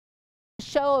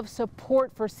show of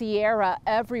support for Sierah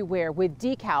everywhere, with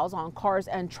decals on cars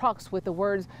and trucks with the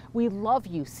words, "We love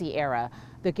you, Sierah."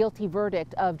 The guilty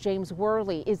verdict of James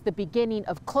Worley is the beginning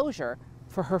of closure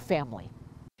for her family.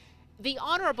 The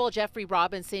Honorable Jeffrey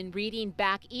Robinson reading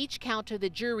back each count to the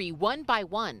jury one by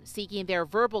one, seeking their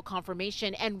verbal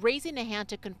confirmation and raising a hand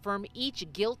to confirm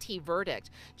each guilty verdict.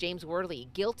 James Worley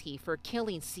guilty for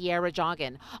killing Sierah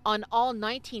Joughin on all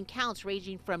 19 counts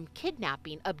ranging from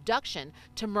kidnapping, abduction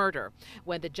to murder.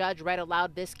 When the judge read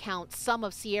aloud this count, some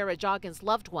of Sierah Joughin's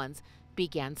loved ones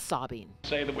began sobbing.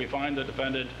 Say that we find the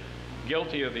defendant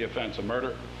guilty of the offense of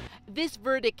murder. This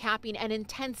verdict capping an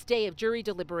intense day of jury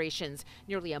deliberations,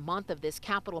 nearly a month of this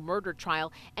capital murder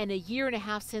trial, and a year and a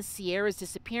half since Sierah's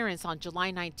disappearance on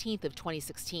July 19th of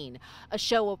 2016. A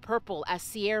show of purple as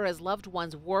Sierah's loved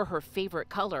ones wore her favorite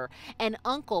color, an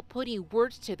uncle putting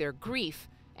words to their grief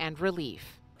and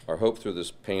relief. Our hope through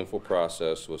this painful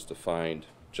process was to find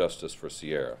justice for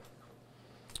Sierah.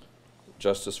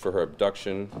 Justice for her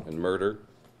abduction and murder,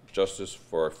 justice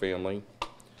for our family,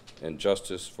 and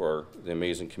justice for the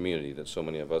amazing community that so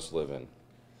many of us live in.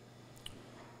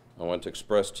 I want to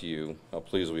express to you how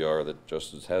pleased we are that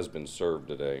justice has been served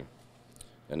today,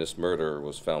 and this murderer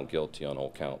was found guilty on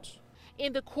all counts.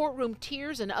 In the courtroom,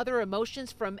 tears and other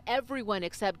emotions from everyone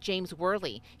except James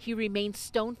Worley. He remained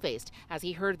stone-faced as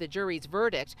he heard the jury's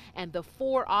verdict and the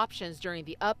 4 options during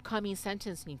the upcoming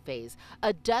sentencing phase: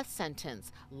 a death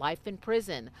sentence, life in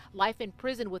prison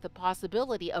with the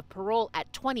possibility of parole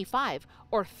at 25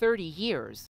 or 30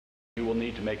 years. You will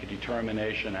need to make a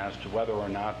determination as to whether or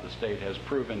not the state has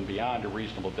proven beyond a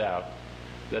reasonable doubt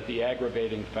that the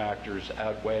aggravating factors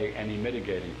outweigh any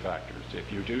mitigating factors.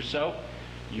 If you do so,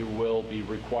 you will be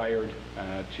required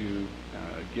to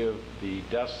give the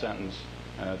death sentence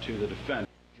to the defendant.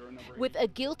 With a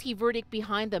guilty verdict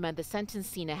behind them and the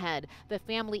sentencing ahead, the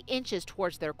family inches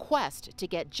towards their quest to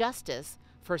get justice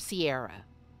for Sierah.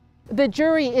 The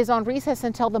jury is on recess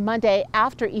until the Monday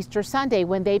after Easter Sunday,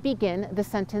 when they begin the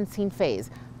sentencing phase.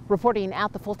 Reporting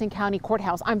at the Fulton County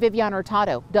Courthouse, I'm Viviana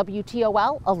Hurtado,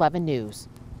 WTOL 11 News.